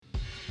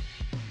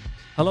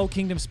Hello,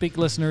 Kingdom Speak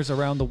listeners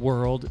around the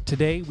world.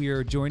 Today we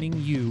are joining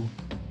you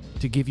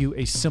to give you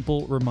a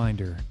simple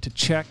reminder to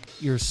check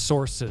your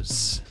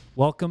sources.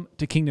 Welcome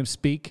to Kingdom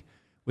Speak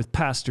with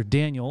Pastor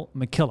Daniel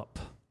McKillop.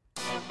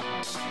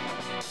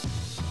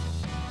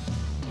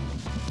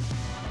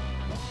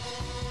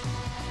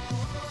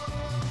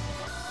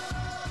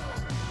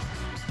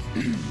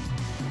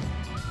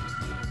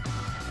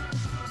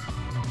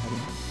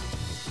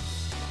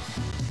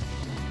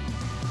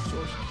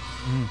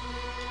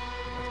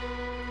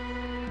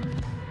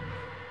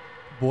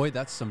 Boy,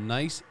 that's some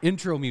nice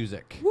intro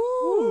music.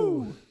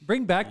 Woo!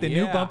 Bring back the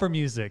new Yeah. bumper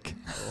music.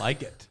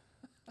 Like it.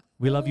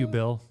 We love you,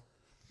 Bill.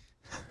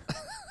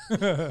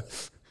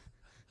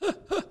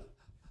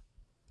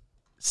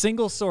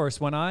 Single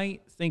source. When I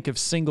think of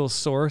single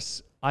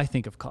source, I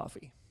think of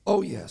coffee.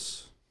 Oh,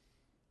 yes.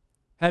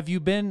 Have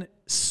you been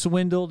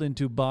swindled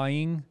into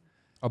buying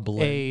A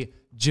blend. a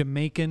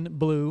Jamaican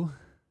Blue?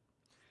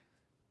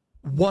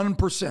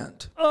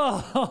 1%.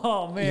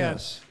 Oh man.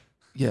 Yes.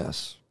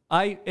 Yes.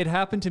 It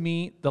happened to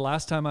me the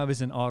last time I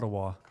was in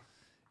Ottawa,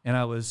 and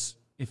I was,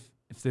 if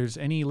there's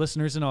any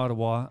listeners in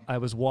Ottawa, I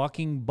was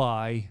walking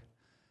by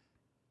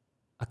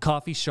a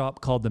coffee shop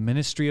called the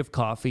Ministry of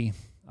Coffee.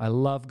 I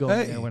love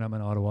going there when I'm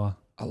in Ottawa.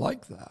 I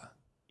like that.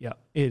 Yeah,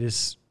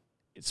 it's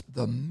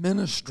The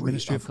Ministry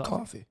of of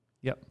Coffee.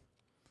 Yep.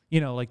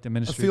 You know, like the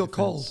Ministry feel of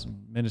Defense,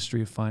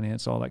 Ministry of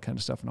Finance, all that kind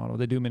of stuff in Ottawa.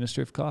 They do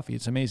Ministry of Coffee.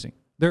 It's amazing.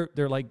 They're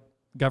like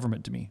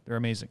government to me. They're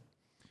amazing.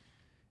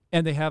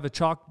 And they have a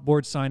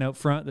chalkboard sign out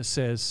front that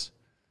says,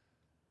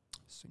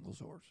 Single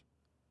source.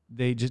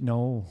 they just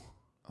know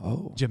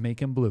Oh.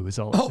 Jamaican Blue is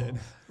all it said.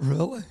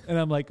 Really? And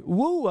I'm like,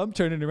 whoa, I'm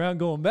turning around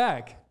going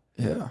back.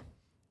 Yeah.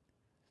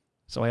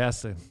 So I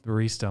asked the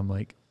barista, I'm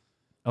like,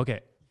 okay,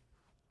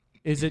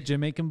 is it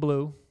Jamaican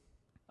Blue?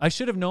 I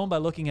should have known by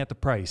looking at the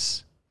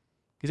price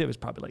because it was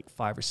probably like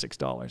 $5 or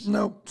 $6.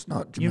 No, it's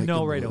not Jamaican You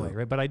know right Blue. away,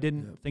 right? But I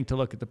didn't think to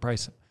look at the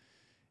price.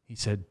 He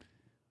said,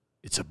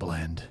 it's a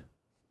blend.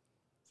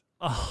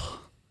 Oh,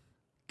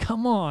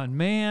 come on,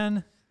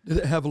 man. Did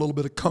it have a little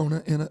bit of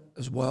Kona in it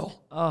as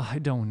well? Oh, I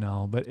don't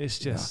know, but it's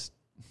just,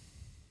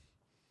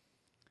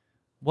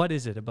 what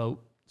is it about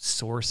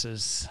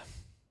sources?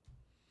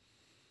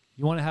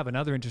 You want to have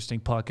another interesting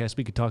podcast?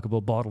 We could talk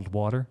about bottled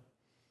water.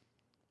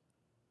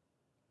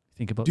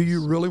 Think about. Do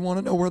you really want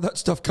to know where that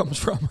stuff comes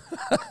from?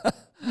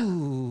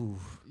 Ooh.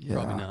 Yeah.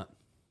 Probably not.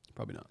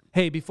 Probably not.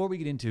 Hey, before we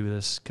get into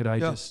this, could I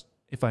just,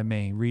 if I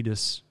may, read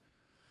us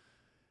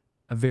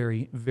a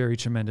very, very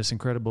tremendous,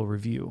 incredible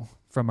review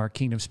from our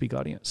Kingdom Speak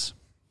audience.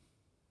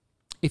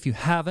 If you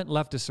haven't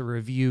left us a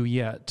review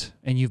yet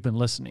and you've been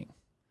listening,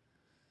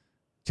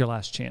 it's your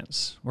last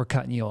chance. We're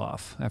cutting you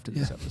off after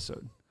this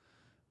episode.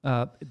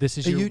 This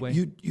is Hey, your way.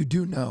 you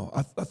do know.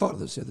 I thought of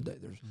this the other day.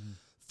 There's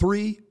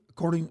three,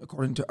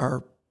 according to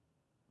our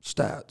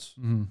stats,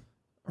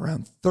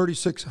 around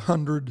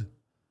 3,600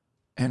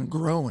 and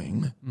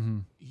growing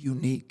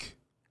unique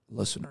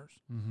listeners.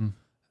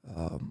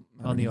 On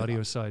the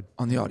audio side.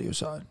 On the audio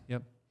side.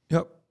 Yep.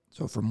 Yep.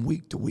 So from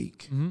week to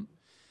week.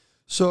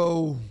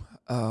 So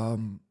I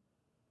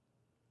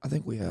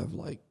think we have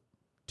like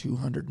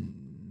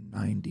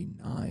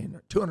 299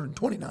 or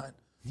 229.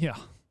 Yeah.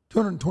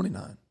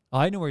 229.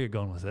 I know where you're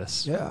going with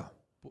this. Yeah.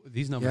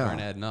 These numbers Yeah. aren't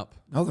adding up.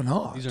 No, they're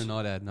not. These are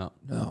not adding up.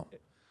 No.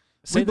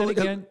 Say We that believe-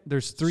 again.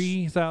 There's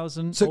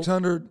 3,000.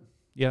 623.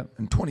 Yeah.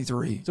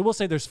 So we'll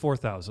say there's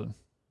 4,000.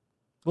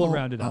 We'll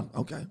round it up.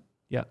 Okay.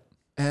 Yeah.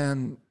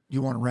 And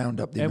you want to round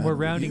up the And amount we're of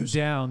rounding reviews.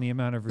 down the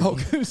amount of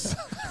reviews.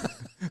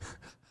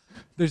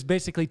 There's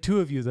basically 2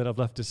 of you that have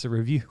left us a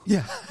review.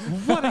 Yeah.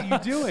 What are you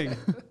doing?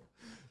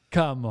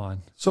 Come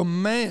on. So,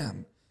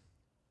 man,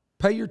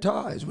 pay your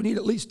tithes. We need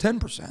at least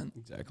 10%.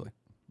 Exactly.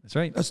 That's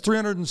right. That's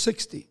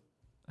 360.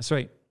 That's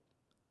right.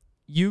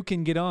 You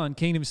can get on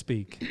Kingdom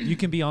Speak. You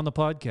can be on the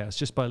podcast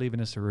just by leaving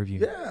us a review.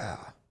 Yeah.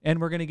 And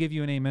we're going to give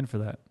you an amen for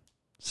that.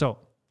 So,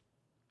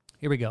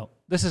 here we go.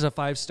 This is a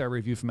 5-star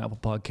review from Apple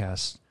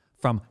Podcasts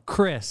from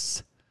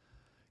Chris.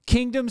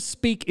 Kingdom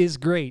Speak is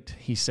great,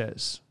 he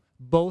says.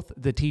 Both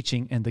the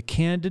teaching and the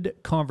candid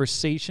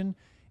conversation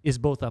is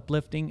both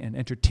uplifting and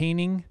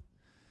entertaining.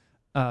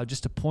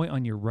 Just a point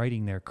on your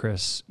writing there,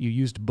 Chris. You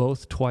used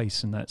both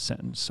twice in that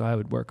sentence, so I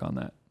would work on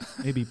that.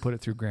 Maybe put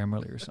it through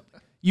Grammarly or something.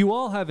 You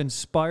all have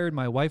inspired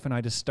my wife and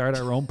I to start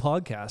our own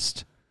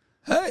podcast.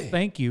 Hey.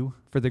 Thank you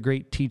for the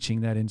great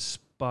teaching that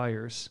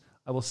inspires.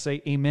 I will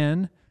say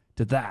amen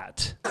to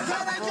that.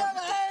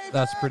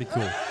 That's pretty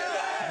cool.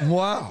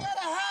 Wow.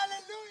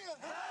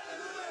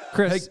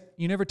 Chris,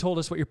 you never told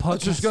us what your podcast I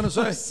was just going to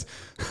was.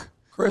 say,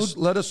 Chris,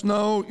 let us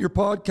know your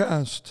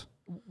podcast.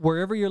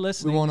 Wherever you're We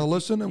listening, want to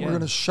listen, and Yeah. we're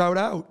going to shout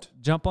out.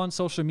 jump on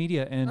social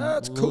media and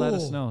That's let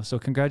us cool. know. So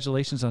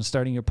congratulations on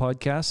starting your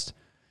podcast.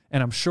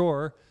 And I'm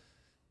sure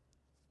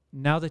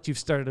now that you've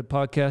started a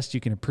podcast,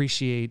 you can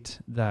appreciate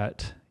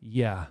that,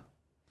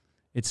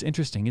 it's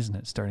interesting, isn't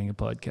it, starting a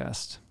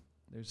podcast?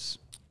 There's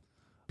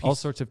all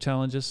sorts of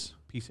challenges.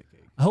 Piece of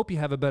cake. I hope you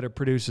have a better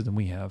producer than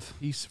we have.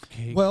 Piece of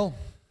cake. Well,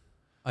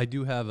 I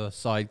do have a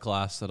side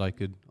class that I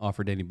could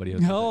offer to anybody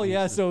else. Oh,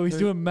 yeah. So he's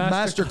doing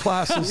master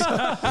classes.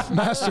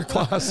 Master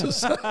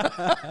classes.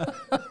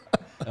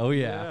 Oh,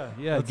 yeah.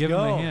 Yeah. Let's Give him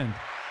go. a hand.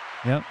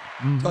 Yep.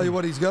 Tell you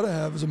what he's got to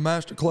have is a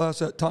master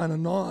class at tying a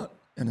knot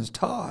in his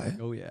tie.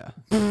 Oh, yeah.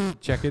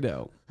 Check it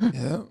out.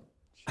 Yeah.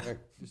 Check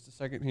just a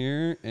second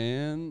here,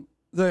 and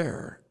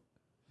There.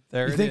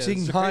 there He it thinks is.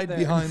 he can Right hide there.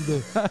 behind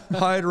the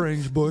hide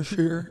range bush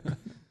here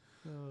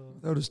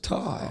without his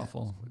tie.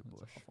 Awful.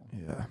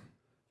 Yeah.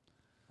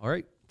 All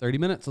right, 30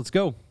 minutes. Let's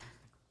go.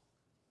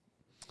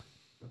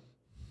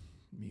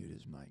 Mute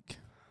his mic.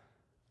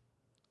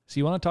 So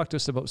you want to talk to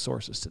us about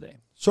sources today.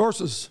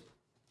 Sources,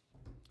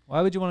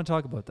 Why would you want to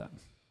talk about that?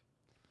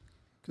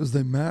 because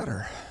they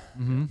matter.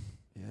 Mm-hmm.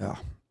 Yeah.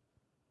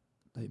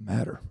 They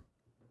matter.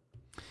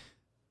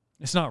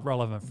 It's not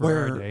relevant for our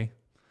Where- day.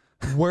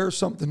 Where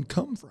something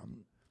comes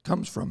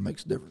from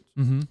makes a difference.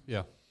 Mm-hmm.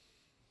 Yeah.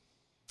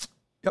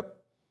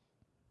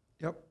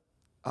 Yep.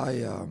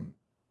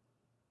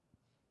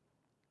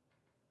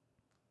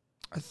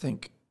 I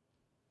think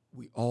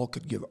we all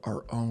could give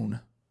our own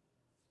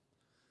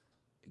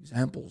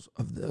examples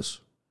of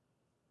this,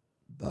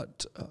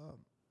 but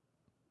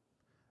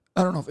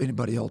I don't know if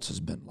anybody else has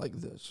been like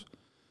this.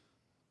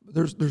 But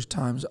there's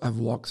times I've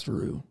walked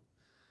through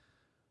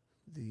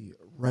the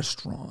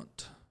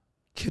restaurant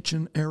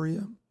kitchen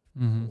area,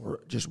 Mm-hmm.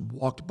 or just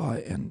walked by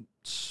and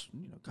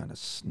kind of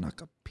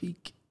snuck a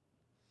peek.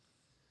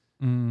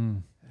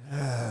 Mm.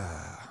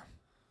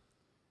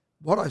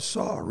 What I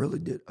saw really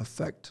did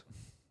affect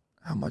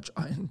how much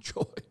I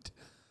enjoyed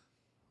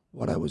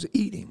what I was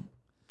eating.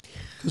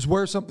 Because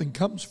where something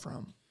comes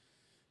from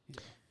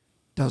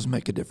does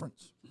make a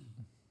difference.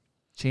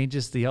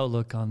 Changes the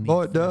outlook on the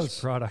Oh, it finished does.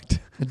 product.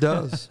 It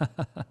does.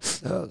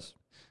 It does.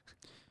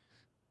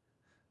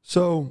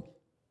 So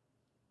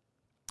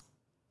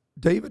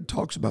David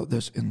talks about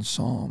this in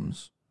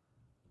Psalms.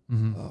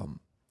 Mm-hmm.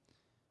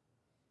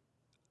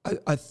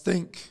 I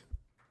think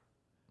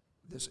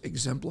this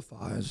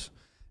exemplifies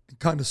and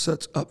kind of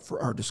sets up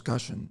for our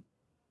discussion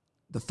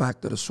the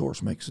fact that a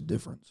source makes a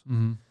difference.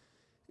 Mm-hmm.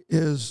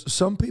 Is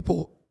some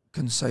people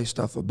can say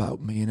stuff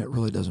about me and it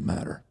really doesn't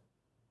matter.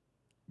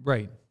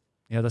 Right.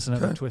 Yeah, that's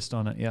another Okay. twist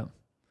on it. Yeah.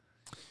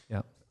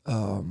 Yeah.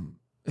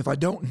 If I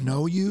don't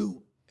know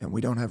you and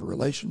we don't have a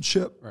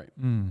relationship, Right.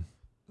 Mm.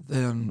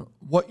 then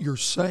what you're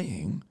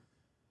saying,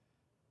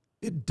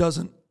 it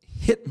doesn't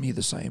hit me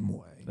the same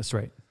way. That's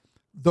right.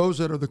 Those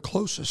that are the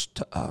closest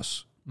to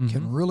us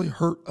can really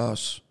hurt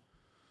us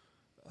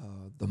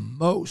the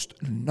most,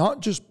 not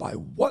just by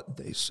what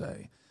they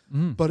say,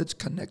 but it's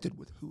connected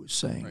with who is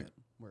saying Right. it.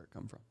 Where it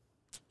come from.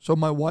 So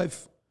my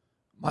wife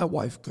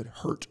could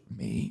hurt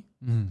me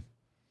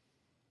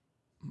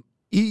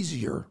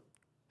easier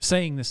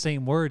Saying the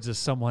same words as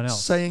someone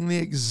else. saying the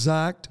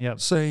exact Yep.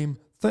 same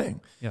thing.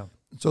 Yeah.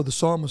 So the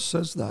psalmist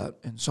says that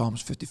in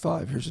Psalms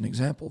 55. Here's an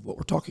example of what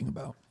we're talking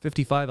about.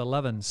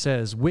 55:11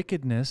 says,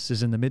 "Wickedness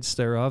is in the midst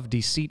thereof,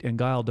 deceit and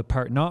guile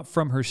depart not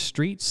from her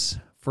streets,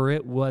 for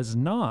it was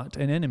not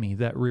an enemy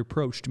that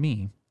reproached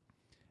me.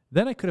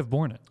 Then I could have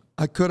borne it.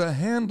 I could have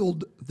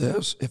handled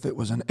this if it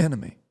was an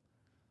enemy.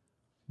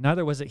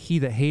 Neither was it he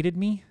that hated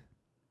me,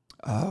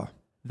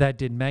 that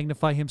did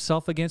magnify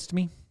himself against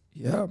me.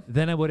 Yeah,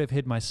 Then I would have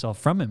hid myself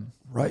from him."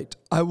 right.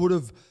 I would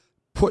have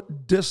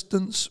put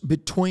distance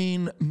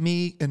between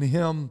me and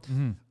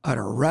him. I'd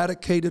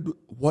eradicated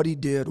what he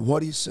did,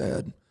 what he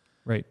said,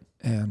 Right.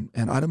 and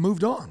I'd have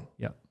moved on.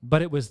 Yeah.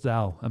 But it was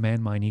thou, a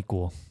man mine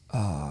equal.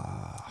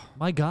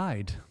 My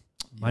guide,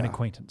 mine Yeah.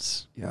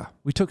 acquaintance. Yeah.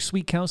 We took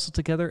sweet counsel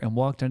together and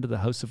walked unto the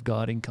house of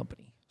God in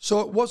company. So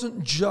it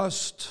wasn't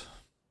just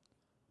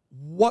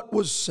what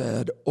was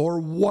said or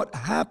what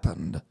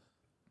happened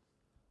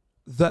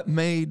that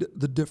made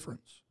the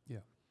difference. Yeah.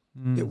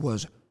 It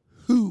was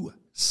who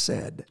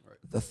said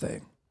the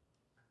thing.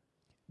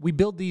 We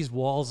build these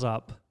walls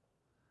up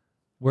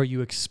where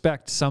you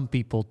expect some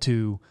people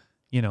to,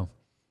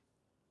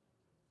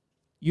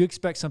 you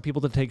expect some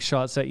people to take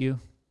shots at you.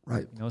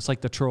 Right. It's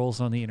like the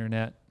trolls on the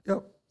internet.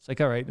 Yep. It's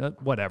like, all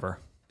right, whatever.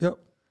 Yep.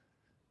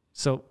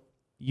 So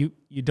you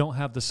don't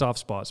have the soft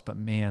spots, but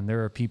man,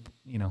 there are people,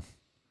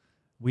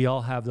 we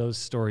all have those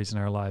stories in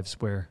our lives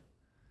where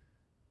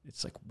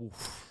it's like,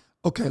 woof,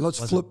 Okay, let's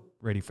wasn't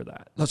ready for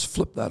that. Let's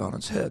flip that on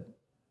its head.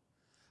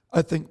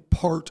 I think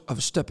part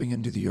of stepping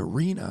into the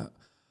arena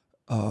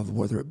of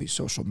whether it be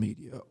social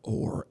media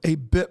or a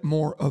bit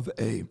more of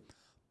a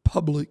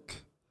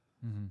public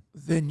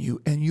venue,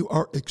 and you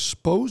are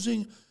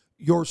exposing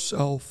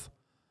yourself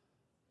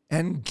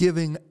and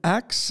giving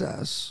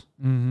access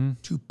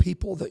to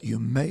people that you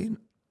may,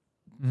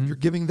 you're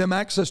giving them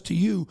access to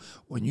you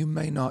when you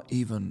may not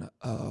even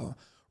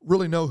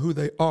really know who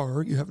they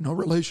are, you have no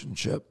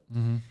relationship,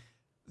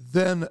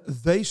 then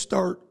they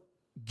start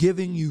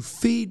giving you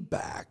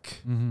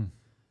feedback.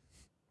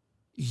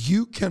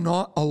 You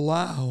cannot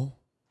allow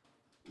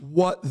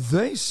what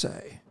they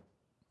say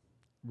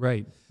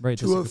Right.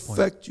 That's to a good point.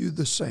 affect you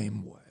the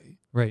same way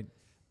Right.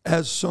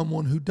 as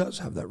someone who does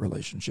have that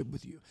relationship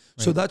with you.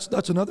 So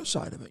that's another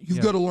side of it. You've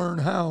Yeah. got to learn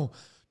how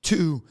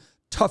to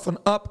toughen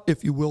up,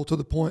 if you will, to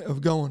the point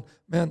of going,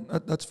 man,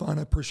 that's fine.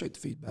 I appreciate the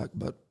feedback,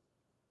 but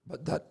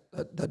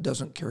that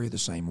doesn't carry the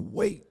same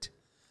weight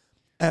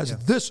as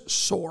this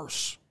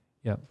source.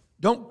 Yeah.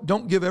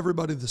 Don't give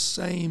everybody the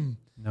same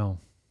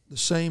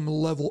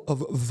level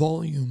of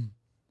volume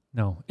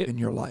in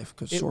your life,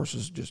 because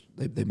sources just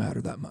they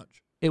matter that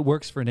much. It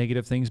works for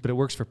negative things, but it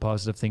works for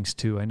positive things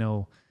too. I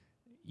know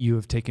you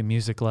have taken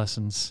music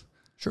lessons.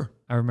 Sure.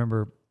 I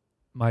remember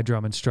my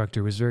drum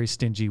instructor was very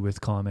stingy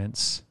with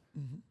comments.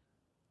 Mm-hmm.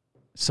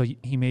 So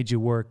he made you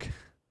work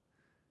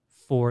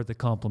for the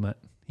compliment.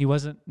 He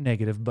wasn't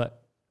negative,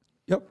 but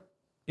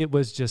it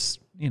was just,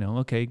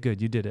 okay,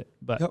 good, you did it.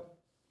 But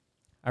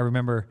I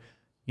remember,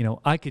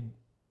 I could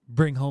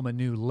bring home a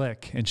new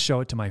lick and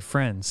show it to my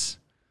friends,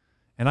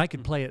 and I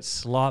could play it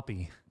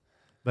sloppy,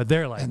 but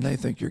they're like, and they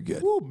think you're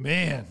good. Oh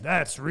man,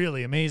 that's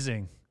really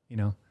amazing,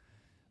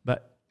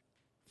 But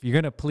if you're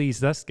gonna please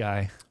this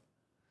guy,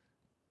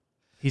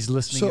 he's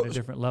listening at a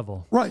different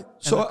level, right?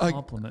 And so a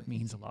compliment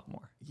means a lot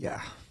more.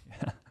 Yeah.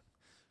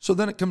 So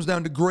then it comes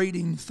down to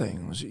grading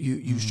things.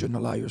 You shouldn't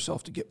allow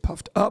yourself to get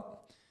puffed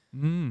up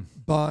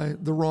by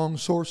the wrong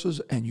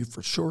sources, and you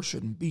for sure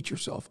shouldn't beat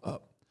yourself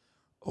up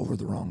over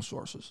the wrong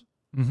sources.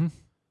 Mm-hmm.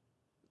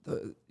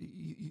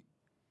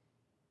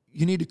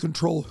 You need to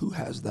control who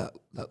has that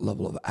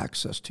level of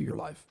access to your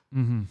life.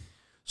 Mm-hmm.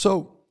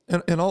 So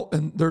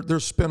and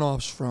there's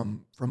spin-offs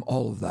from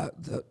all of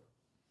that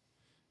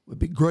would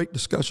be great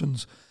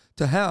discussions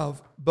to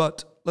have.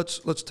 But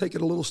let's take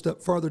it a little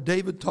step farther.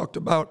 David talked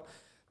about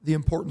the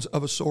importance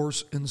of a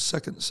source in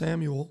 2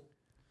 Samuel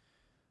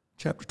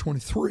chapter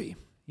 23.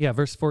 Yeah,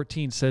 verse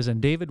 14 says, "And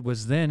David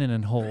was then in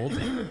an hold,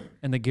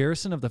 and the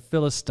garrison of the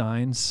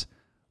Philistines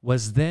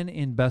was then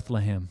in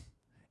Bethlehem.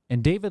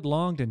 And David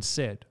longed and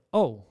said,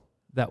 Oh,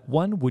 that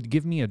one would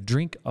give me a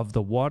drink of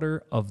the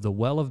water of the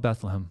well of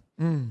Bethlehem,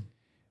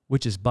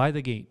 which is by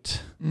the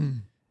gate.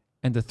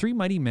 And the three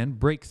mighty men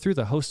brake through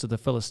the host of the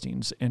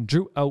Philistines and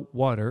drew out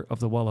water of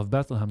the well of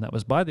Bethlehem that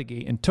was by the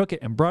gate, and took it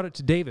and brought it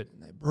to David.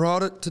 They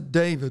brought it to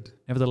David.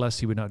 Nevertheless,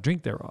 he would not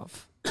drink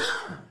thereof,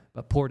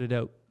 but poured it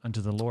out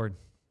unto the Lord."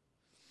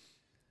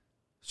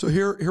 So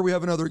here we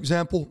have another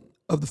example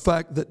of the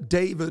fact that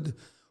David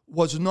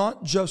was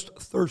not just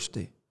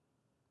thirsty.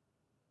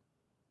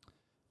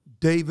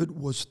 David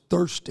was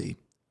thirsty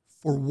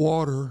for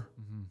water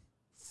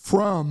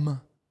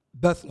from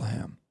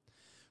Bethlehem.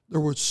 There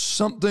was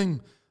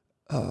something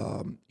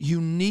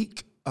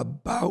unique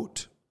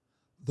about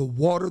the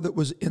water that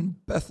was in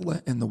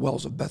Bethlehem, in the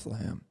wells of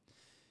Bethlehem.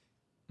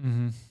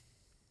 Mm-hmm.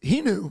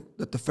 He knew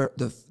that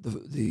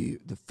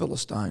the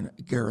Philistine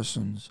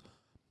garrisons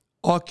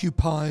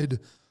occupied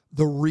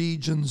the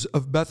regions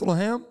of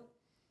Bethlehem.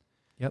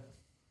 Yep.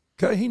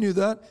 Okay, he knew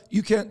that.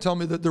 You can't tell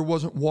me that there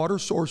wasn't water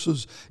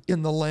sources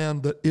in the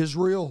land that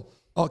Israel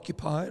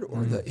occupied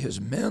or that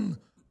his men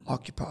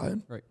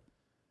occupied. Right.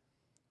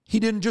 He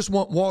didn't just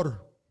want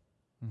water.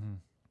 Mm-hmm.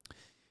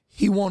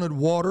 He wanted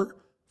water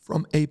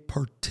from a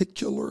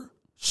particular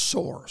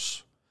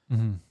source.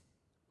 Mm-hmm.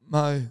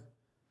 My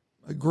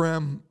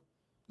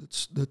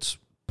that's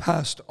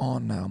passed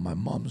on now, my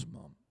mom's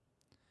mom.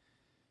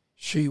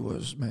 She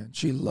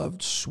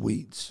loved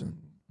sweets and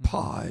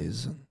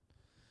pies,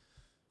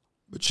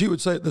 but she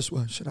would say it this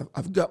way. She said,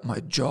 I've got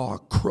my jaw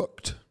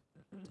crooked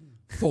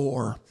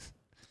for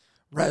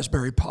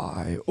raspberry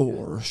pie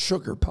or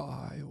sugar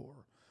pie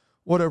or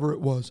whatever it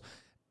was.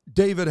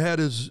 David had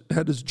his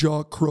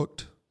jaw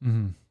crooked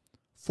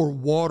for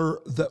water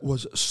that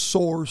was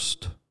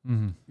sourced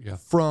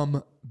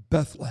from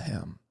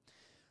Bethlehem.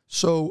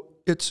 So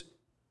it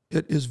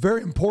is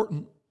very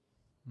important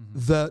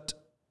that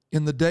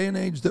in the day and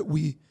age that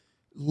we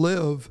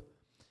live,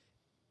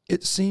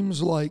 it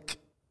seems like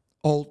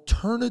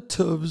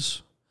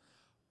alternatives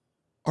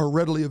are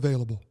readily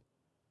available.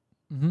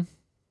 Mm-hmm.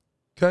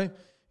 Okay?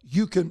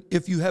 You can,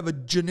 if you have a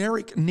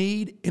generic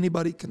need,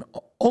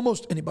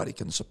 almost anybody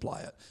can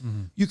supply it.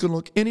 Mm-hmm. You can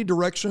look any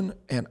direction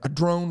and a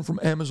drone from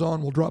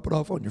Amazon will drop it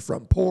off on your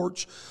front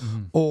porch,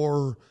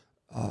 or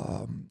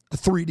a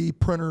 3D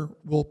printer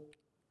will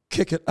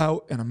kick it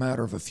out in a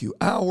matter of a few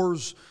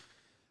hours.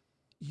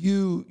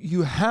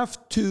 You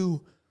have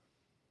to,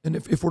 and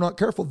if we're not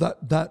careful,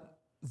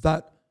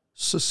 that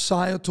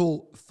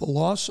societal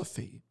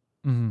philosophy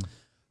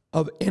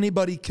of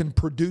anybody can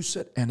produce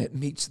it and it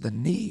meets the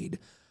need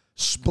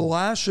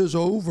splashes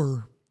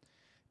over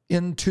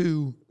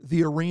into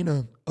the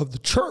arena of the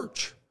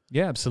church.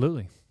 Yeah,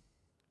 absolutely.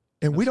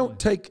 And we don't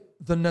take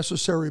the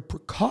necessary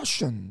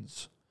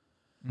precautions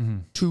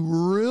to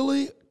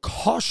really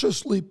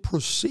cautiously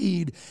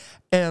proceed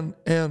and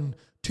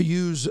to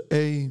use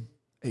a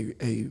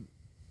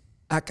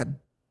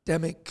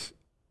academic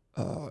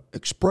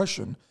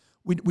expression.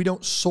 We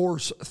don't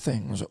source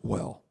things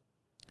well.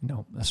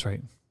 No, that's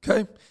right.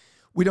 Okay?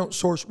 We don't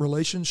source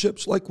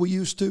relationships like we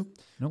used to.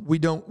 Nope. We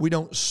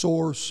don't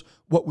source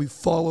what we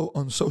follow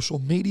on social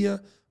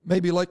media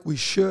maybe like we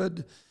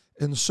should.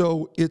 And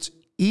so it's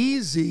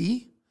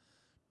easy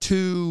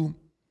to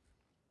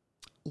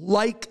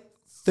like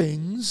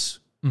things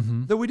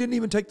that we didn't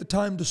even take the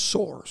time to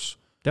source.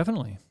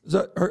 Definitely. Is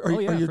that are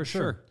you for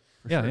sure.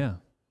 Yeah.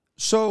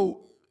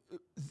 So,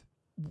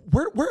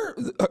 where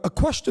a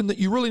question that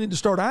you really need to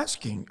start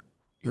asking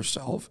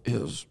yourself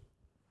is,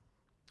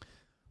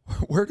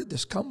 where did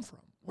this come from?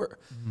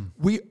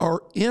 We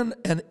are in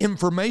an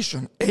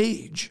information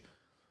age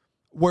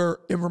where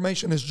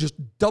information is just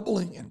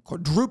doubling and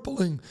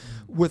quadrupling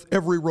with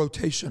every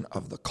rotation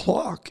of the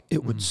clock,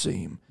 it would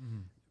seem.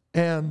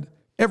 And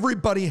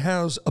everybody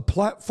has a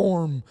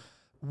platform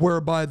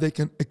whereby they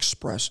can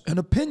express an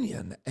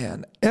opinion,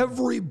 and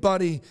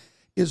everybody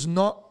does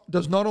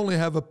not only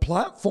have a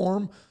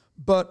platform,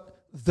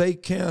 but they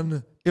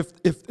can,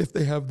 if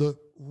they have the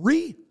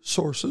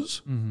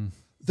resources,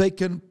 they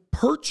can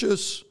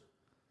purchase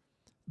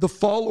the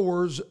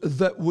followers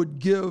that would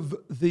give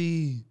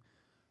the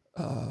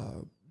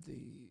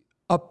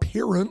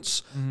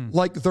appearance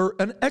like they're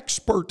an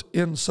expert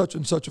in such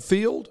and such a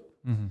field.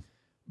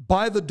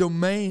 Buy the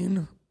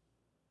domain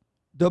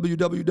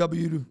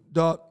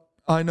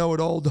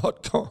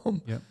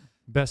www.iknowitall.com. Yep.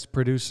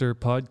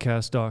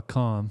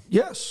 Bestproducerpodcast.com.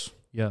 Yes.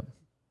 Yep.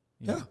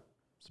 Yeah.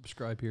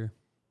 Subscribe here.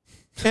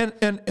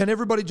 And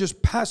everybody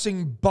just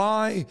passing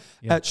by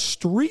at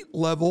street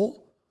level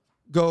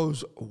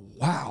goes,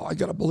 wow, I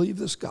got to believe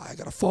this guy. I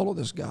got to follow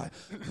this guy.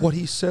 What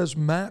he says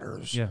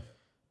matters. Yeah.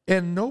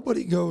 And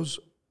nobody goes,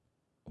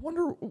 I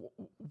wonder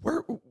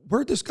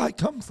where'd this guy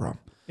come from?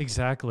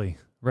 Exactly.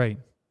 Right.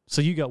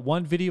 So you got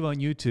one video on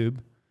YouTube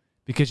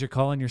because you're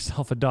calling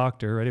yourself a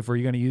doctor, right? If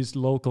we're going to use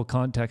local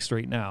context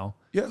right now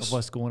of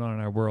what's going on in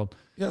our world.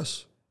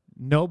 Yes.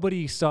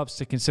 Nobody stops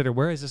to consider,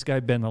 where has this guy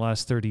been the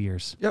last 30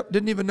 years? Yep.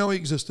 Didn't even know he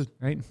existed.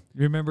 Right.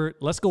 Remember,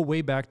 let's go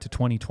way back to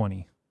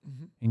 2020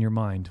 in your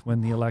mind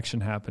when the election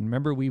happened.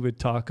 Remember, we would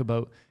talk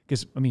about,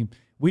 because, I mean,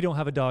 we don't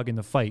have a dog in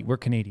the fight. We're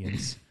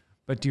Canadians.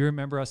 But do you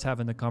remember us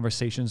having the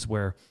conversations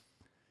where,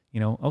 you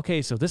know,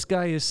 okay, so this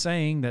guy is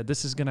saying that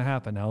this is going to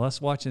happen. Now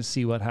let's watch and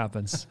see what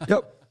happens.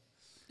 Yep.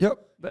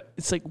 But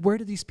it's like, where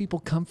do these people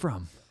come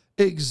from?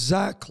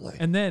 Exactly.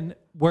 And then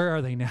where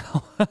are they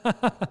now?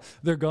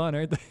 They're gone,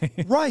 aren't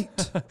they?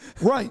 Right.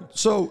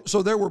 So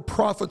there were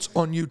prophets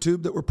on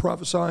YouTube that were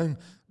prophesying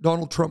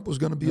Donald Trump was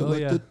going to be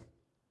elected.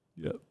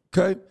 Yeah.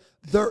 Okay.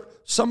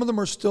 Some of them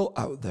are still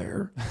out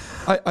there.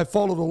 I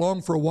followed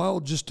along for a while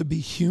just to be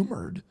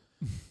humored,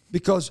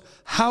 because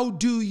how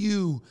do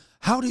you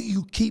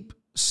keep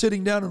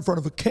sitting down in front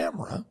of a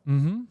camera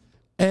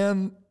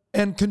and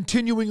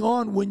continuing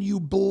on when you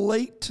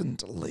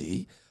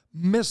blatantly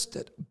missed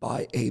it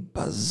by a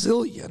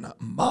bazillion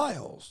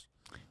miles?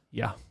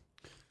 Yeah.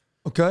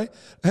 Okay.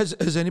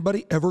 Has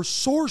anybody ever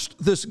sourced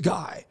this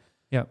guy?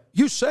 Yeah.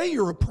 You say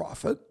you're a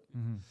prophet.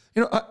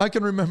 You know, I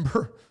can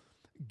remember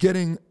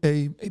getting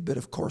a bit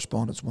of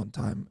correspondence one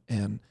time,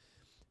 and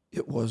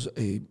it was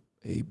a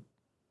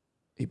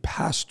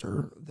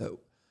pastor that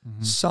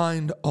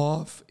signed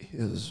off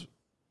his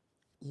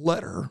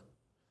letter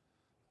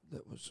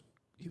that was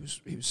he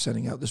was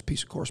sending out this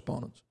piece of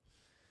correspondence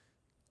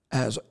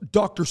as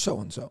Dr.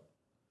 So-and-so.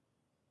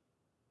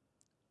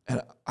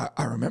 And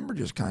I remember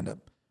just kind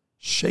of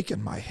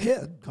shaking my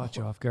head. Caught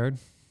you off guard.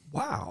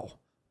 Wow.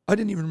 I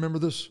didn't even remember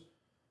this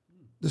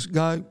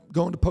guy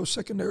going to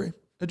post-secondary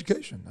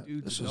education.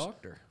 Dude's a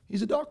doctor.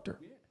 He's a doctor.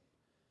 Yeah.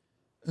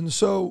 And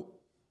so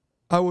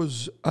I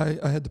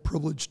had the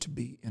privilege to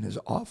be in his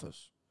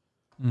office.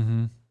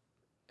 And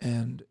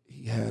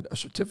he had a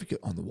certificate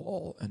on the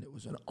wall, and it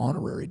was an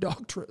honorary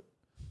doctorate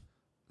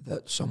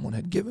that someone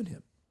had given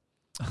him.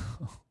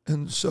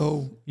 And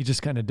so you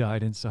just kind of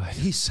died inside.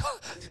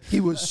 He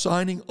was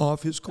signing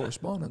off his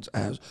correspondence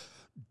as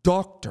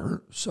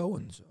Dr.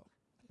 So-and-so.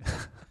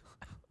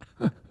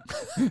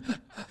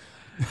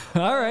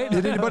 All right.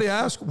 Did anybody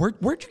ask,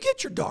 where'd you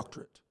get your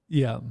doctorate?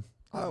 Yeah.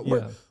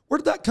 Where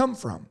did that come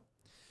from?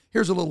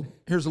 Here's a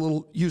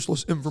little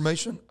useless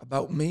information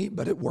about me,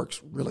 but it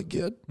works really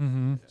good.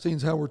 Seeing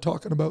as how we're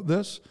talking about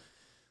this.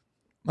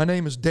 My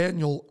name is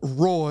Daniel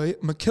Roy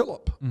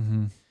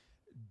McKillop.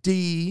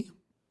 D,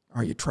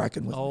 are you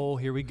tracking with me? Oh,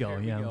 here we go.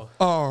 Yeah.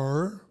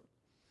 R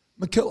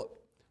McKillop.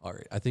 All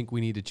right. I think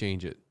we need to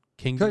change it.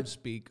 Kingdom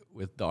Speak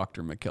with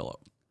Dr. McKillop.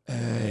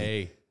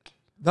 Hey.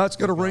 That's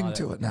got a ring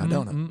to it now,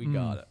 don't it? We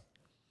got it.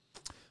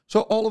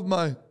 So all of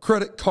my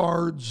credit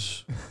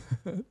cards,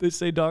 They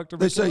say Dr.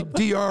 they say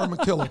Dr.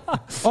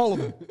 McKillop. All of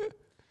them.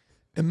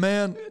 And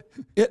man,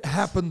 it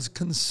happens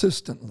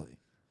consistently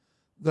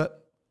that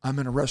I'm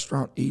in a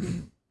restaurant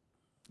eating,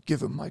 give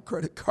them my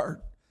credit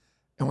card,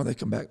 and when they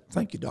come back,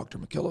 thank you, Dr.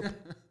 McKillop.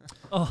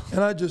 And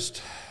I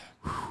just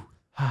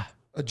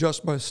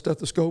adjust my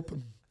stethoscope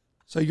and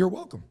say, you're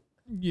welcome.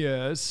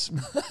 Yes.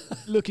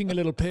 Looking a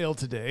little pale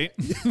today.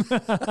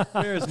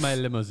 Where's my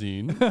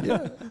limousine?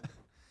 Yeah.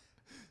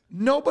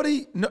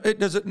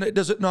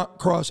 Does it not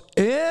cross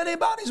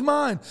anybody's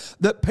mind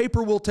that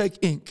paper will take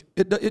ink?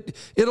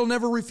 It'll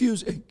never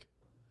refuse ink.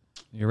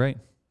 You're right.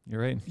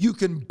 You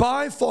can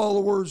buy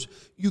followers.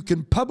 You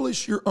can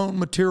publish your own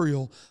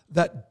material.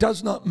 That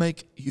does not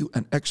make you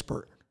an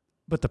expert.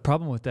 But the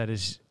problem with that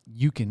is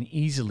you can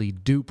easily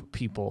dupe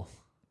people,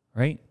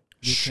 right?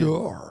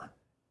 Sure.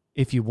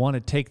 if you want to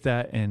take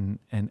that and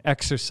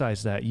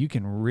exercise that, you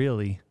can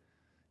really,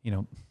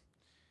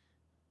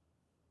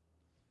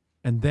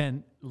 and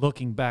then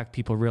looking back,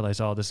 people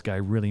realize, oh, this guy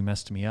really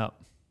messed me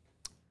up.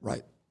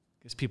 Right.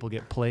 Because people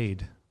get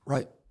played.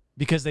 Right.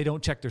 Because they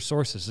don't check their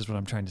sources, is what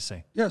I'm trying to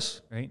say.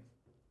 Yes. Right?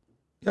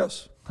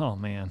 Yes. Oh,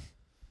 man.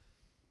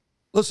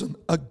 Listen,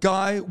 a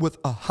guy with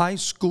a high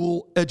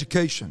school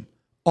education,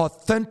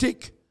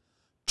 authentic,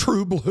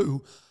 true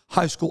blue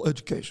high school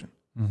education,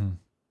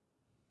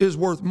 is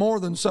worth more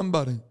than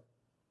somebody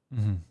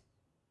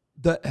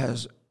that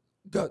has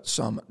got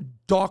some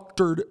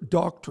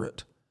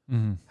doctorate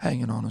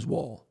hanging on his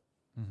wall.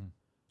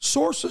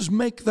 Sources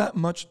make that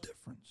much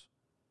difference.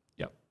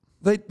 Yep.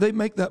 They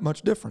make that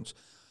much difference.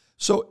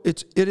 So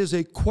it is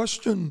a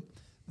question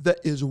that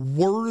is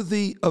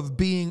worthy of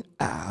being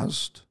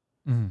asked,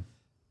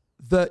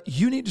 that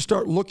you need to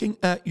start looking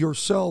at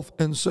yourself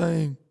and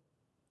saying,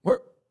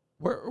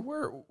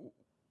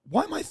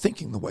 why am I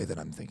thinking the way that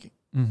I'm thinking?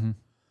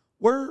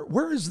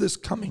 Where is this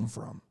coming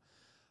from?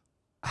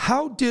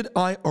 How did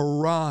I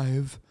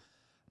arrive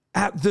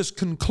at this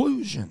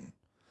conclusion?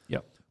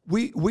 Yep.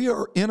 We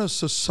are in a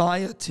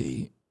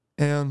society,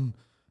 and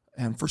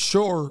for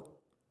sure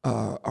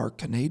our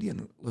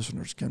Canadian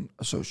listeners can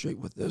associate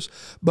with this,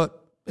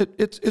 but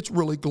it's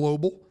really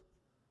global,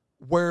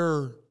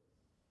 where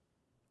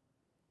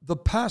the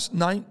past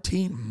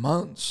 19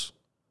 months,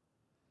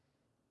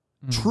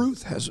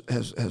 truth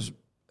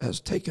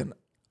has taken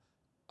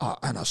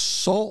an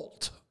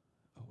assault.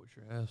 Oh, it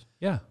sure has.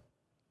 Yeah.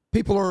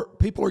 People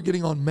are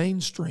getting on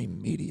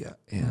mainstream media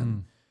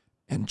and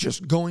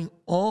just going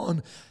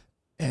on,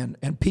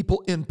 and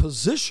people in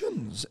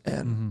positions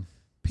and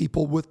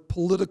people with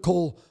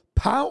political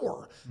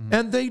power,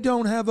 and they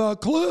don't have a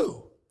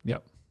clue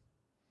Yep.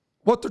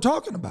 what they're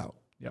talking about.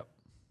 Yep.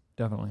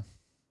 Definitely.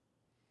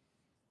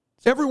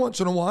 Every once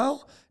in a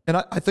while, and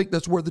I think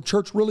that's where the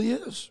church really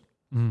is.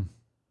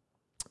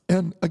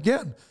 And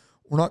again,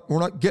 we're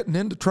not getting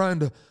into trying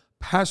to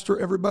pastor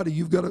everybody.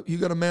 You've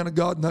got a man of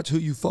God, and that's who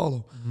you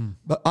follow.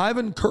 But I've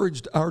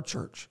encouraged our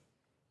church,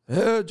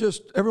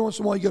 just every once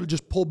in a while, you got to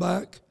just pull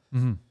back.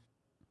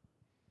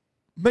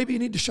 Maybe you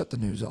need to shut the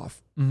news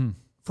off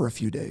for a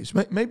few days.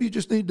 Maybe you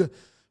just need to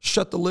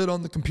shut the lid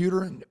on the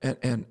computer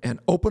and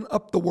open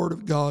up the Word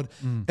of God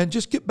and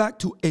just get back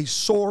to a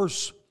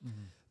source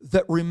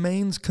that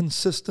remains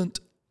consistent,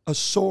 a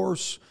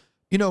source.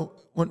 You know,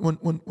 when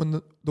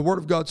the Word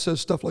of God says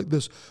stuff like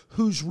this,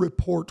 whose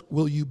report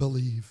will you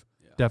believe?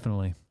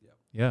 Definitely.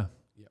 Yeah.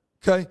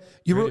 Okay?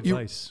 Great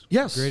advice.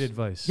 Yes. Great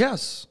advice.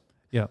 Yes.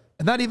 Yeah.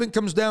 And that even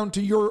comes down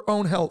to your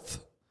own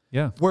health.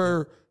 Yeah.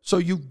 So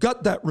you've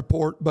got that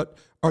report, but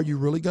are you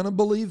really going to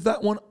believe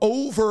that one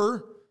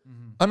over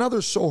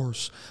another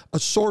source, a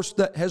source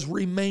that has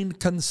remained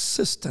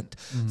consistent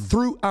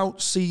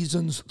throughout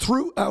seasons,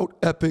 throughout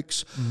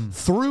epics,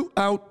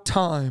 throughout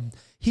time?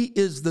 He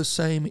is the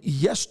same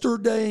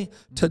yesterday,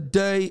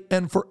 today,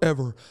 and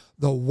forever.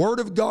 The Word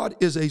of God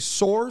is a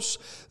source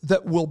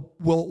that will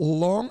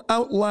long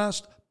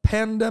outlast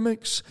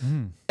pandemics,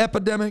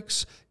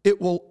 epidemics. It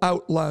will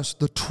outlast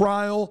the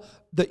trial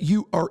that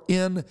you are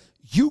in.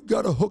 You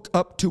got to hook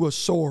up to a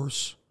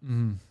source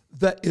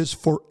that is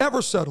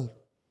forever settled.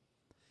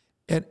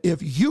 And if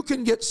you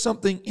can get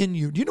something in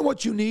you, do you know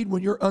what you need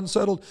when you're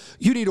unsettled?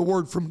 You need a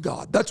word from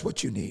God. That's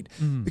what you need.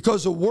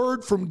 Because a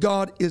word from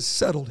God is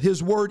settled.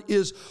 His word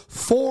is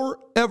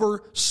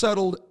forever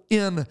settled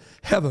in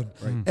heaven.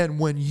 And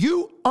when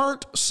you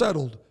aren't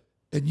settled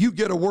and you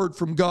get a word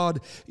from God,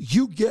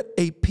 you get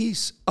a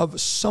piece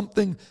of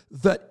something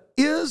that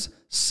is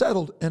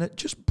settled. And it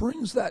just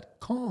brings that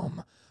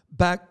calm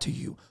back to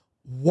you.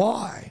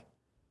 Why?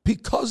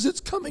 Because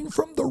it's coming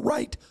from the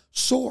right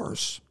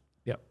source.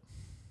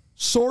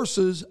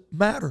 Sources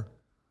matter.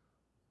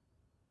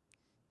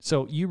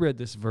 So you read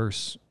this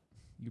verse.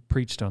 You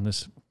preached on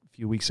this a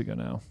few weeks ago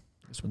now.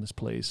 That's when this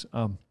plays.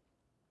 I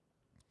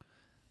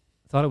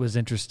thought it was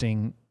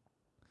interesting.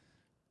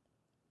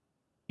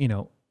 You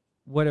know,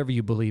 whatever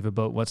you believe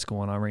about what's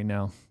going on right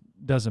now,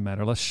 doesn't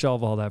matter. Let's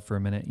shelve all that for a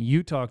minute.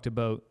 You talked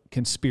about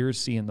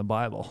conspiracy in the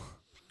Bible.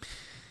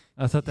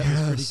 I thought that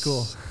was pretty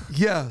cool.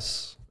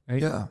 Yes. Right?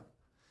 Yeah.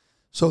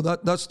 So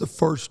that's the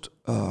first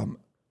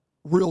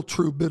real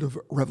true bit of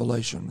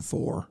revelation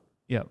for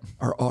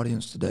our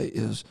audience today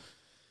is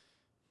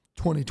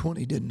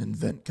 2020 didn't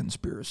invent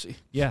conspiracy.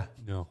 Yeah.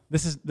 No.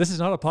 This is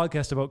not a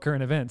podcast about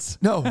current events.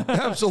 No,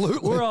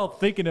 absolutely. We're all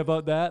thinking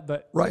about that,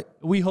 but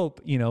we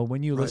hope,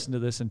 when you listen to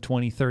this in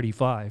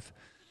 2035,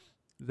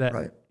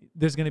 that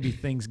there's going to be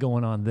things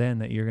going on then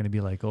that you're going to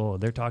be like, oh,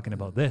 they're talking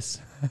about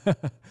this.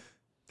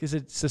 Because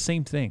it's the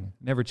same thing.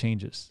 Never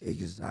changes.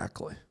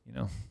 Exactly.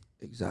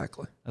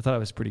 Exactly. I thought it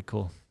was pretty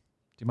cool.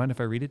 Do you mind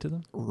if I read it to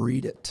them?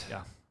 Read it.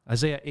 Yeah.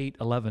 Isaiah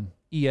 8:11,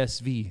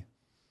 ESV,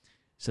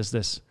 says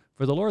this,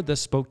 "For the Lord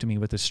thus spoke to me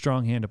with his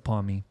strong hand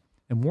upon me,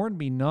 and warned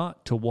me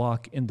not to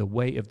walk in the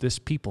way of this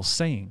people,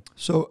 saying."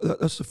 So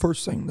that's the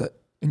first thing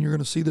and you're going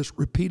to see this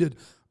repeated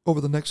over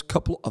the next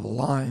couple of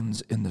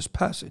lines in this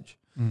passage.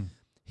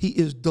 He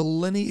is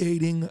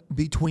delineating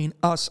between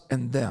us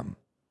and them.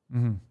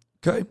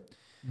 Okay?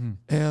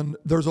 And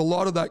there's a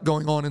lot of that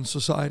going on in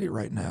society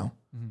right now.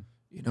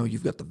 You know,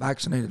 you've got the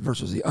vaccinated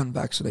versus the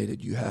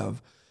unvaccinated. You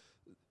have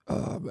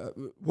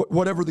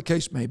whatever the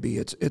case may be.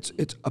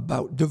 It's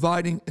about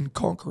dividing and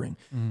conquering.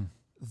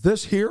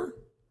 This here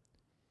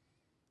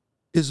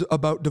is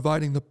about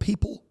dividing the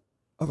people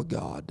of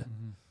God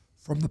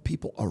from the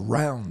people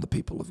around the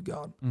people of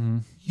God.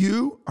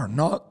 You are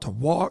not to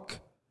walk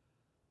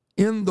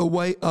in the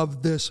way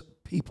of this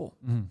people.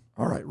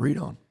 All right, read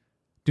on.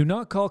 Do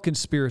not call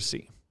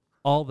conspiracy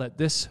all that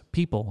this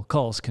people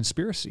calls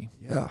conspiracy.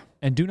 Yeah.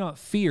 And do not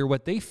fear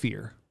what they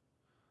fear,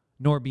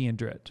 nor be in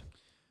dread.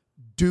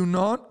 Do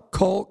not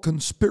call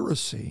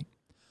conspiracy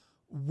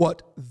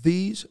what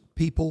these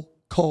people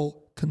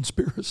call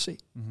conspiracy.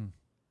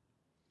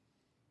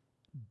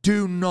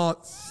 Do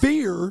not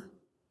fear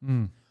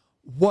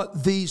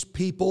what these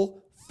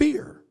people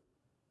fear.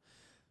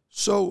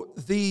 So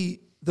the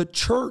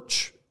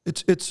church,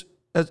 it's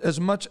as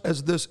much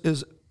as this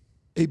is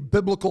a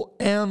biblical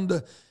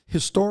and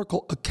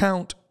historical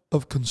account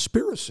of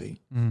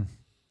conspiracy,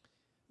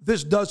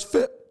 this does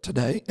fit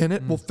today, and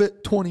it will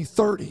fit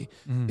 2030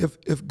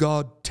 if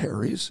God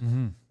tarries,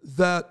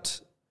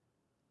 that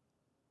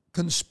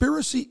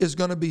conspiracy is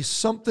going to be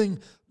something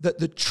that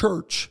the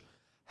church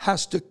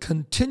has to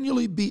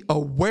continually be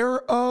aware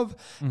of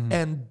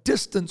and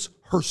distance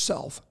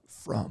herself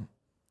from.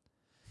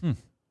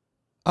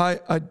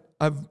 I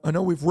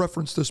know we've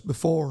referenced this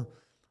before,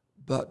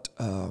 but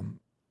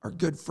our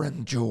good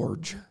friend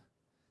George,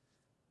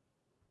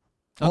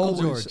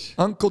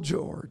 Uncle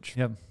George.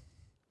 Yep.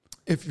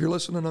 If you're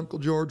listening, Uncle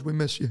George, we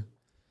miss you.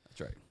 That's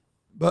right.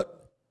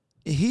 But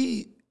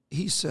he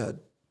said,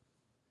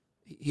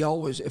 he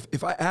always,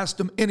 if I asked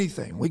him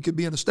anything, we could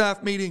be in a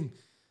staff meeting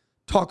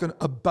talking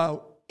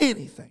about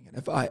anything. And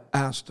if I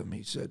asked him,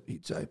 he'd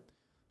say,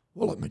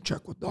 well, let me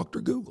check with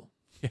Dr. Google.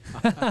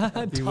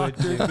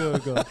 Dr.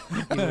 Google.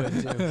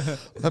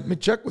 Let me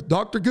check with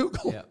Dr.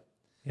 Google. Yeah.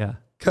 Yeah.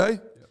 Okay?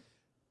 Yep.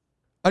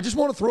 I just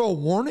want to throw a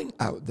warning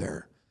out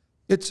there.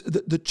 It's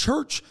the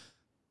church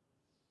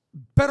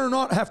better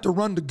not have to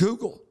run to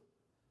Google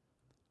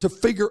to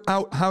figure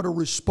out how to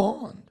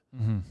respond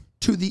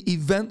to the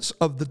events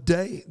of the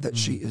day that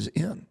she is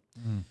in.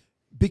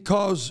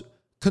 Because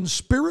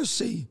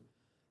conspiracy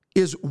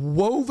is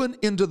woven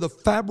into the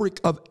fabric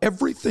of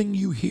everything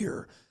you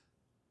hear.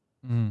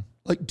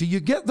 Like, do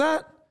you get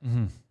that?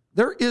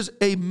 There is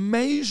a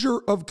measure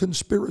of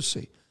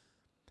conspiracy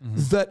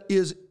that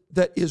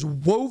is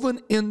woven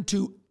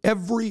into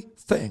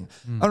everything.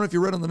 I don't know if you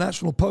read on the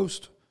National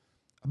Post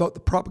about the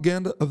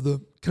propaganda of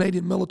the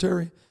Canadian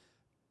military.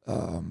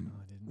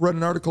 Read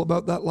an article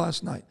about that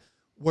last night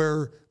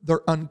where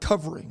they're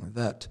uncovering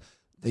that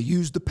they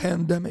used the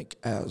pandemic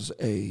as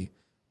an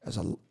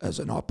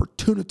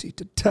opportunity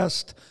to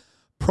test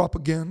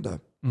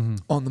propaganda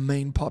on the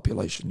main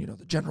population,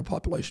 the general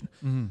population.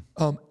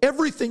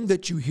 Everything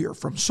that you hear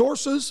from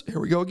sources, here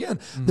we go again,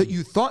 that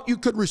you thought you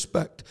could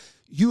respect,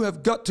 you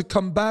have got to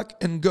come back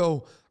and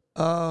go,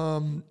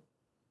 I'm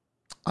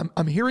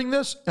hearing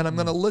this, and I'm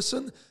going to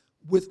listen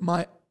with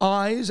my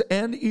eyes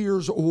and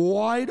ears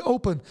wide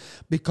open,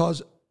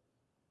 because,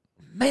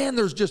 man,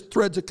 there's just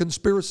threads of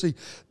conspiracy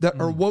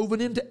that are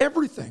woven into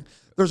everything.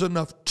 There's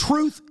enough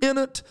truth in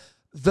it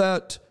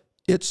that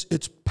it's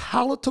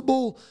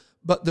palatable,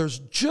 but there's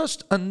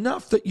just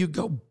enough that you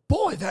go,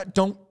 boy, that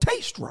don't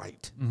taste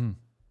right.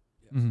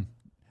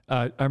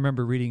 I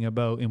remember reading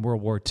about in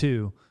World War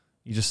II,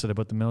 you just said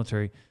about the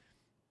military,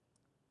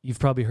 you've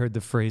probably heard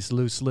the phrase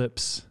loose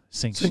lips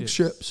sink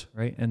ships,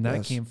 right? And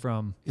that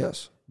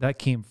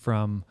came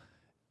from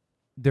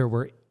there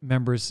were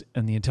members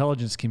in the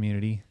intelligence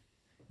community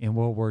in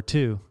World War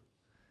II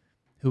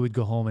who would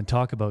go home and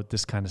talk about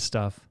this kind of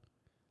stuff,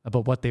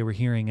 about what they were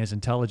hearing as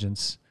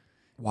intelligence.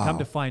 Wow. Come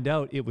to find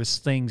out, it was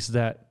things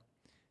that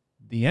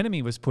the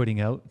enemy was putting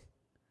out.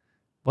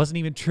 Wasn't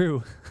even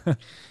true.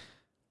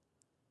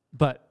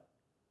 But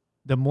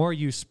the more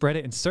you spread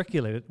it and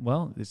circulate it,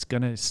 well, it's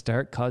going to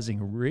start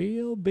causing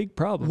real big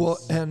problems. Well,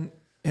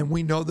 and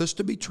we know this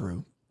to be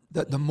true,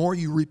 that the more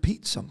you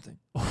repeat something.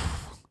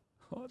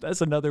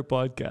 That's another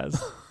podcast.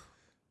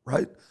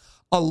 Right?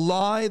 A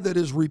lie that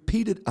is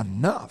repeated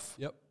enough.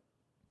 Yep.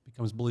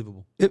 Becomes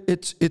believable.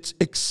 It's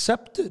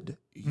accepted.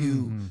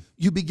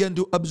 You begin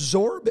to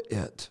absorb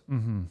it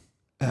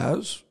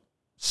as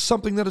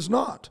something that is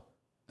not,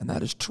 and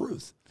that is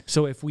truth.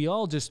 So if we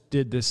all just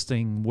did this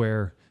thing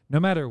where no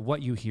matter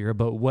what you hear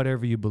about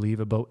whatever you believe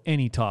about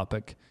any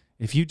topic,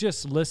 if you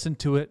just listened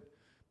to it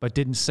but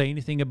didn't say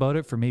anything about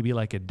it for maybe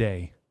like a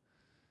day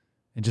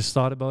and just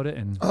thought about it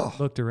and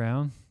looked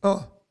around,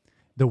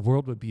 the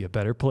world would be a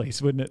better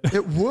place, wouldn't it?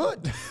 It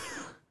would.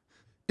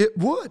 It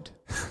would.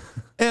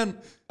 And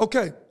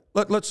okay,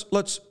 let's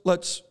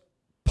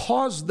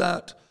pause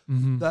that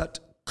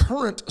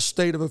current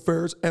state of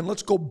affairs, and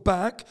let's go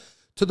back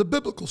to the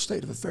biblical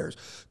state of affairs.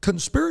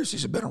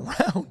 Conspiracies have been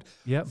around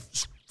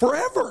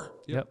forever.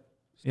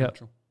 Yep.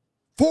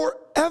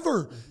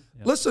 Forever.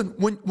 Listen,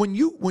 when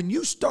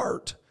you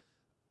start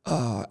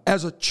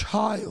as a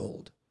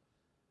child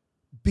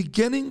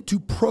beginning to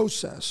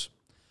process.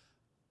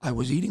 I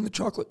was eating the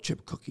chocolate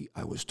chip cookie.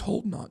 I was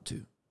told not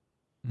to.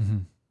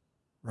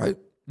 Right?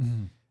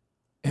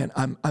 And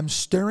I'm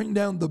staring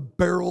down the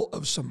barrel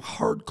of some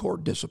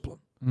hardcore discipline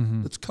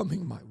that's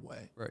coming my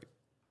way. Right.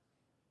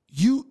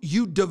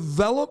 You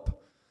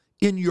develop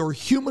in your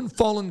human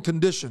fallen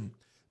condition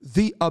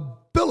the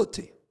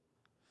ability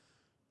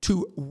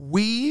to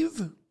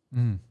weave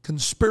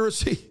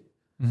conspiracy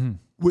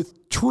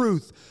with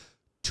truth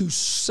to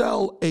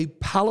sell a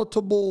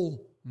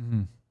palatable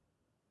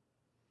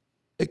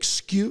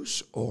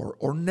excuse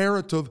or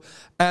narrative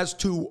as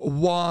to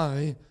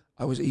why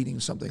I was eating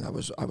something I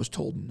was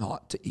told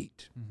not to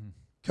eat.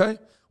 Okay?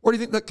 Where do you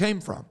think that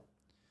came from?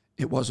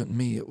 It wasn't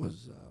me. It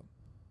was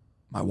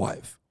my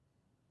wife.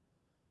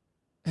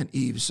 And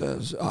Eve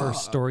says,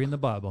 First story in the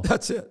Bible.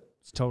 that's it.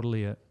 It's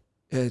totally it.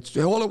 It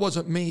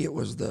wasn't me. It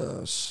was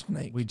the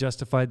snake. We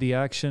justified the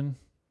action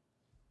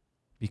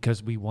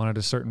because we wanted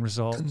a certain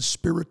result.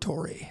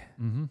 Conspiratory.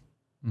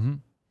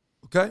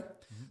 Okay?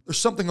 There's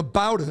something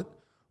about it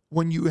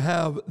when you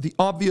have the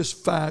obvious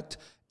fact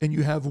and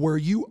you have where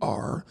you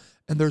are,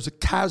 and there's a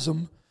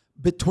chasm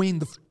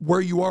between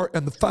where you are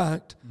and the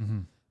fact.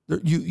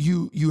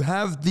 You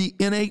have the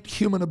innate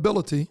human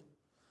ability.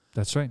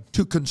 That's right.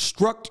 To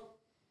construct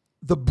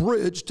the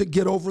bridge to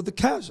get over the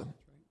chasm.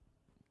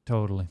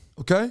 Totally.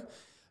 Okay?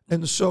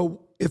 And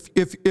so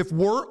if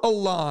we're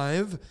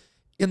alive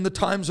in the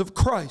times of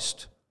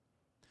Christ,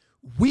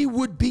 we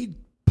would be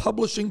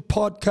publishing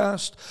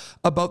podcasts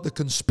about the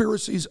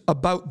conspiracies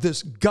about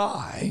this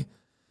guy.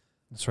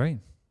 That's right.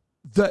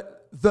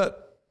 That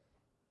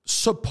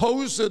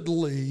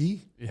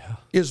supposedly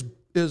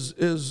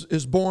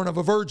is born of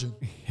a virgin.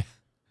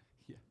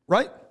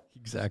 Right?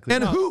 Exactly.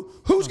 And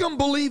who's going to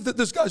believe that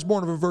this guy's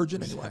born of a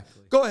virgin anyway?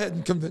 Exactly. Go ahead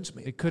and convince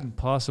me. It couldn't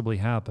possibly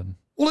happen.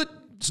 Well,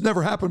 it's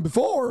never happened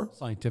before.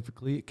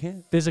 Scientifically, it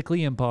can't.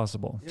 Physically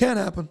impossible. Can't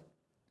happen.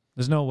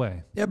 There's no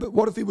way. Yeah, but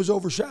what if he was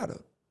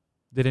overshadowed?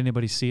 Did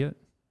anybody see it?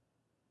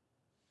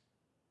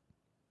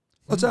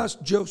 Let's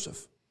ask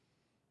Joseph.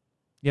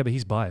 Yeah, but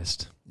he's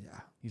biased. Yeah.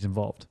 He's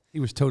involved. He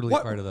was totally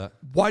part of that.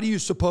 Why do you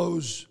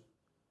suppose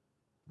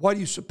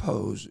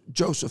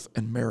Joseph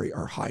and Mary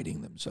are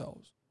hiding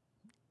themselves?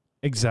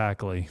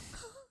 Exactly.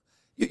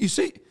 You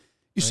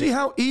see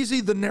how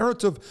easy the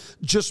narrative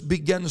just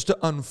begins to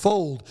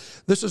unfold.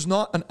 This is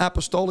not an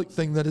apostolic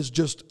thing that has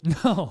just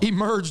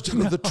emerged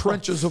into the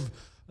trenches of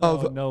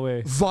no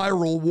way.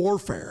 Viral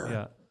warfare.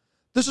 Yeah.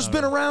 This has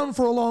been around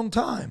for a long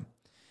time.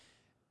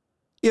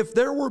 If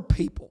there were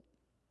people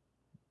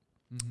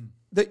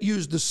that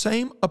use the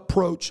same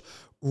approach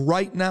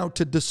right now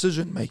to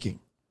decision making,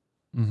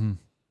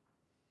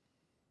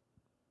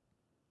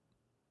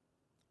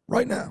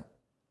 right now,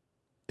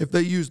 if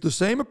they used the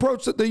same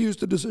approach that they used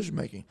to decision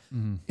making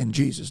in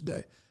Jesus'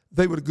 day,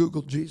 they would have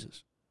Googled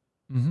Jesus.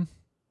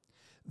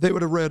 They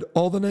would have read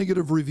all the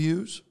negative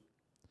reviews.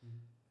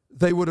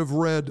 They would have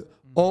read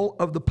all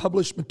of the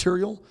published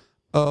material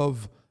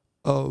of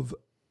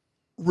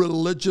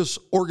religious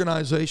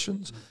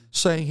organizations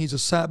saying he's a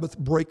Sabbath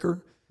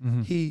breaker.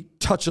 He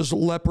touches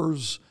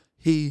lepers.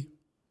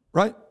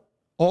 Right?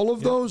 All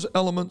of those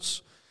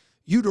elements,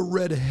 you'd have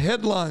read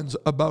headlines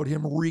about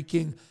him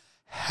wreaking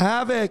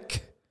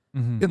havoc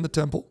in the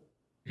temple.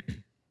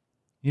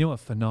 You know what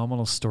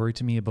phenomenal story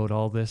to me about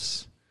all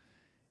this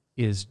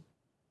is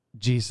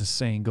Jesus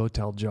saying, go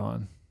tell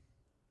John.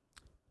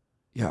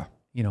 Yeah.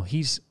 You know,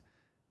 he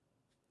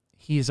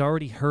has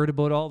already heard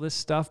about all this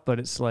stuff, but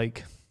it's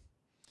like,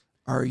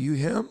 are you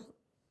him?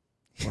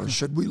 Or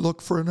should we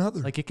look for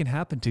another? Like, it can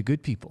happen to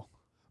good people.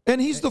 And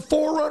he's the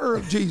forerunner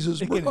of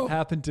Jesus, bro. It can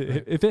happen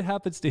if it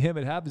happens to him,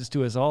 it happens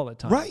to us all at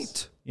times.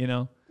 Right. You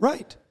know?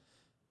 Right.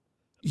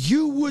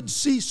 You would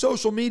see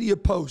social media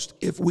posts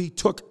if we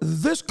took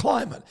this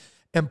climate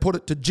and put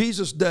it to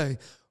Jesus' day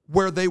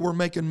where they were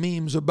making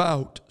memes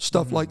about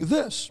stuff like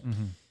this.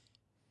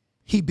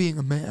 He being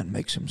a man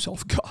makes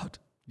himself God.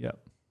 Yep.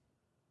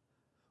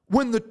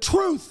 When the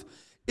truth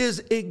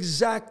is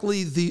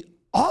exactly the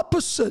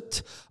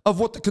opposite of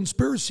what the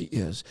conspiracy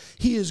is.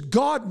 He is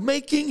God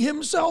making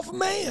himself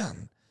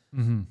man.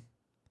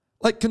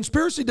 Like,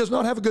 conspiracy does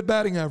not have a good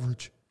batting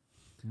average.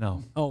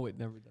 No. Oh, it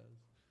never does.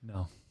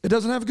 No. It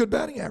doesn't have a good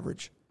batting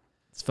average.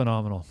 It's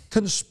phenomenal.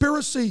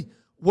 Conspiracy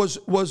was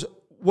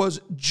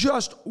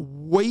just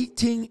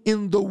waiting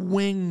in the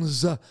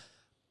wings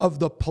of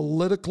the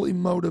politically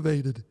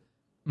motivated.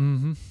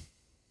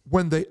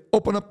 When they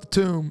open up the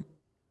tomb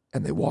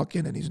and they walk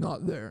in and he's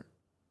not there.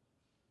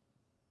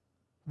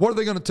 What are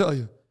they going to tell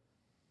you?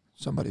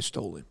 Somebody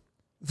stole him.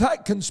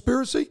 That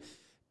conspiracy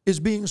is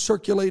being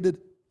circulated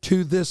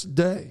to this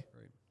day.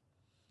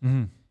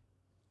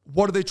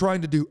 What are they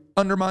trying to do?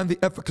 Undermine the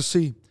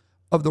efficacy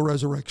of the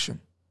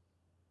resurrection.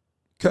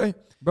 Okay?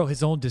 Bro,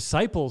 his own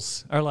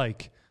disciples are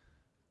like,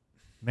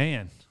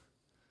 man,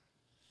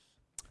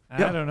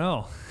 I don't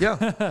know.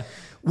 Yeah.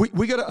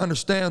 We got to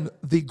understand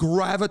the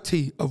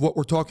gravity of what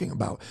we're talking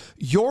about.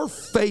 Your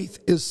faith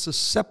is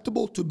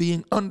susceptible to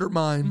being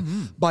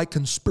undermined by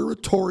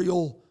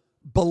conspiratorial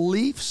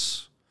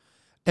beliefs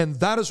And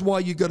that is why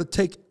you got to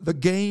take the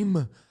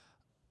game,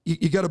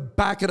 you got to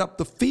back it up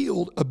the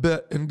field a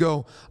bit and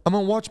go, I'm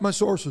going to watch my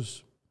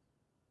sources.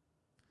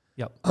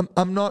 Yep.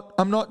 I'm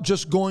not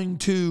just going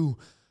to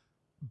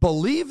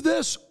believe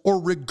this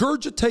or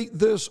regurgitate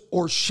this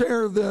or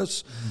share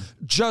this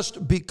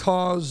just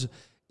because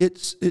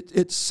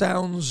it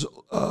sounds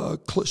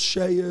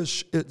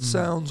cliche-ish, it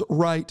sounds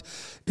right.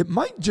 It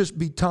might just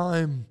be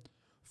time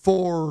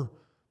for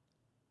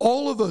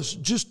all of us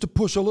just to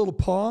push a little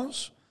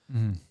pause.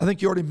 I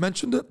think you already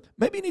mentioned it.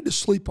 Maybe you need to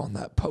sleep on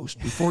that post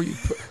before you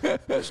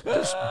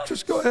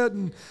just go ahead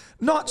and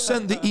not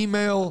send the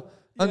email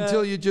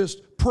until you just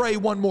pray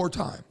one more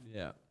time.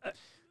 Yeah.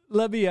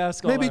 Let me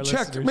ask all our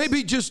listeners.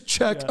 Maybe just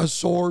check a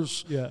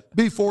source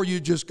before you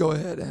just go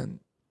ahead and.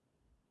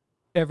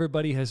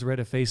 Everybody has read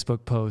a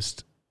Facebook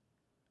post,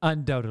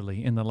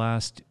 undoubtedly, in the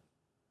last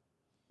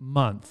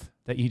month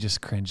that you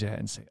just cringe at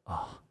and say,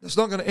 oh. It's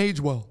not going to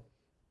age well.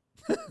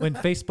 When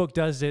Facebook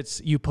does its,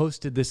 you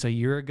posted this a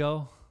year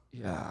ago.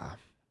 Yeah.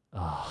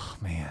 Oh,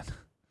 man.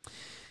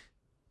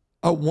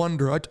 I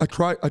wonder. I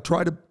try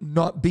to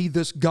not be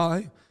this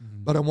guy,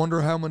 but I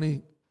wonder how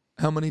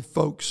many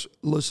folks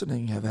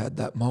listening have had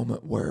that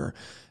moment where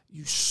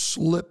you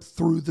slip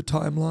through the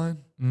timeline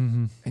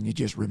and you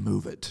just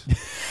remove it.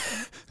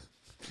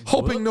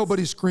 Hoping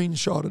nobody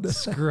screenshotted it.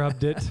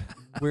 Scrubbed it.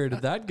 Where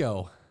did that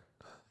go?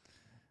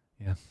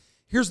 Yeah.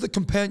 Here's the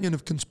companion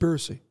of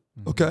conspiracy,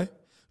 okay?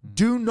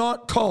 Do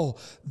not call.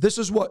 This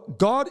is what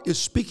God is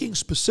speaking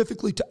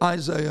specifically to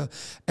Isaiah,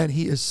 and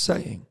he is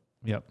saying,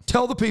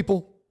 tell the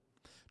people,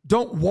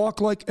 don't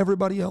walk like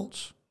everybody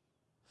else,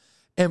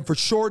 and for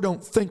sure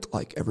don't think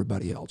like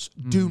everybody else.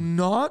 Do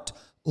not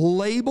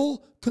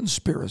label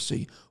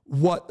conspiracy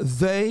what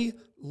they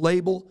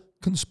label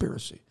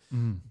conspiracy.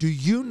 Do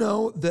you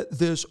know that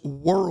this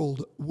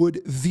world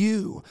would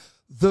view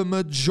the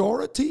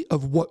majority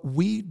of what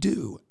we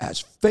do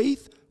as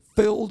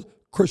faith-filled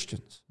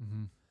Christians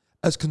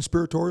as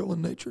conspiratorial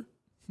in nature?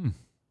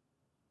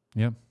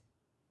 Yeah.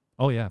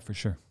 Oh, yeah, for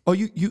sure. Oh,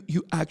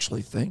 you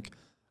actually think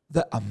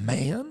that a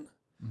man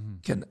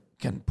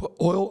can put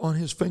oil on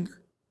his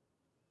finger,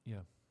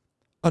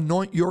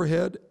 anoint your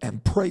head,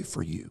 and pray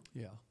for you,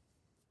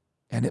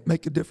 and it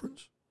make a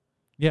difference?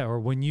 Yeah,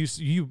 or when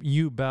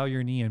you bow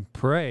your knee and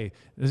pray,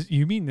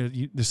 you mean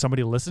that there's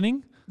somebody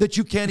listening? That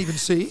you can't even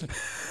see?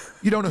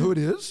 You don't know who it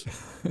is?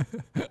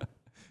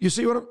 You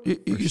see what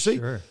you see?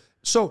 Sure.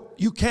 So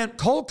you can't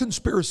call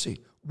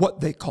conspiracy what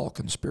they call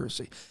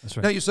conspiracy. That's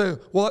right. Now you say,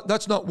 well,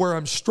 that's not where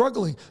I'm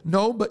struggling.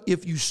 No, but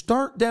if you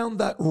start down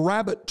that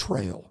rabbit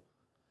trail,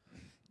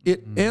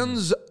 it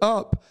ends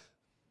up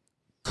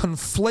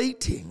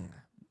conflating.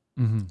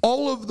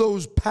 All of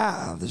those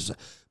paths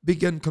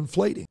begin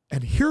conflating.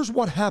 And here's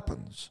what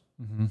happens.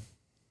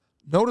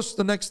 Notice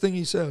the next thing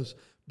he says.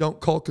 Don't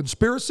call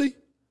conspiracy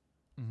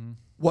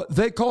what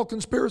they call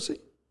conspiracy.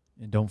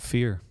 And don't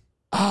fear.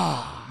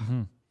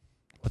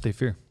 What they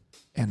fear.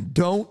 And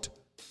don't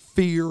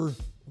fear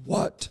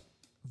what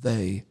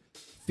they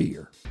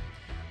fear.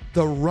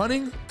 The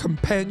running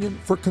companion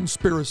for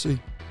conspiracy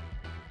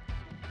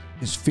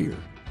is fear.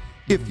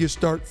 If you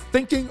start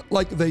thinking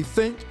like they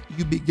think,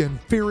 you begin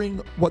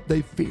fearing what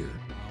they fear.